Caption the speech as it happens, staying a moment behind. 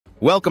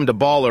Welcome to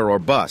Baller or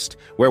Bust,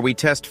 where we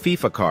test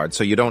FIFA cards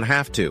so you don't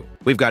have to.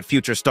 We've got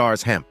future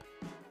stars Hemp.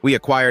 We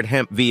acquired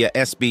Hemp via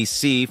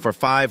SBC for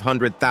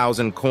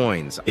 500,000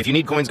 coins. If you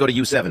need coins, go to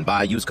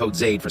U7. Use code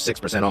ZADE for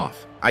 6%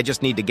 off. I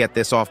just need to get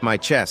this off my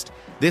chest.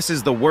 This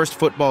is the worst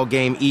football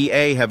game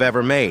EA have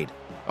ever made.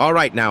 All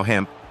right now,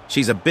 Hemp.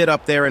 She's a bit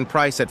up there in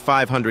price at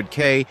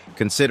 500K,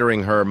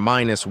 considering her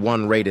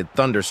 -1 rated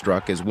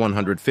Thunderstruck is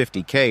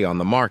 150K on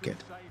the market.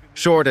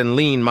 Short and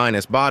lean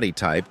minus body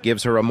type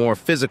gives her a more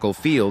physical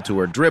feel to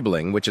her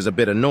dribbling, which is a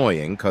bit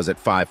annoying because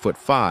at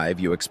 5'5"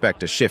 you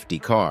expect a shifty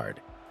card.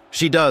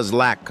 She does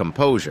lack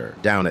composure,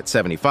 down at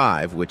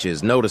 75, which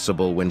is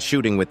noticeable when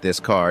shooting with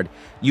this card.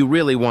 You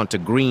really want to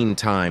green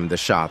time the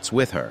shots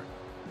with her.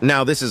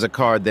 Now, this is a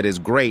card that is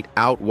great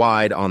out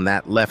wide on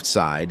that left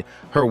side.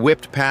 Her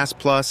whipped pass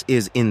plus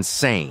is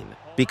insane,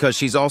 because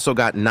she's also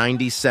got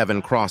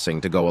 97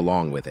 crossing to go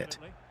along with it.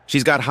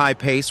 She's got high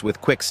pace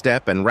with quick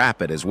step and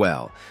rapid as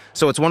well.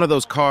 So it's one of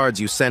those cards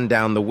you send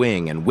down the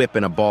wing and whip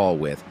in a ball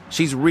with.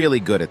 She's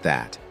really good at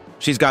that.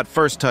 She's got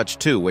first touch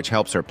too, which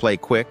helps her play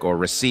quick or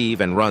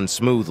receive and run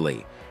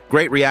smoothly.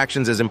 Great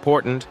reactions is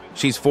important.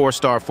 She's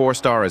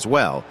 4-star as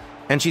well.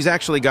 And she's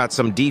actually got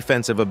some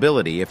defensive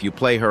ability if you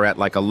play her at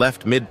like a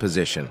left mid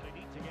position.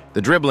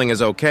 The dribbling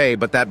is okay,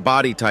 but that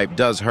body type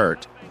does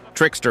hurt.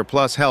 Trickster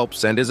plus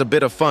helps and is a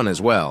bit of fun as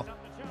well.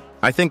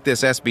 I think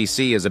this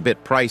SBC is a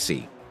bit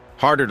pricey.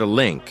 Harder to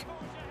link,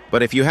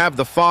 but if you have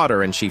the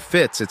fodder and she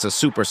fits, it's a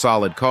super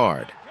solid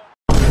card.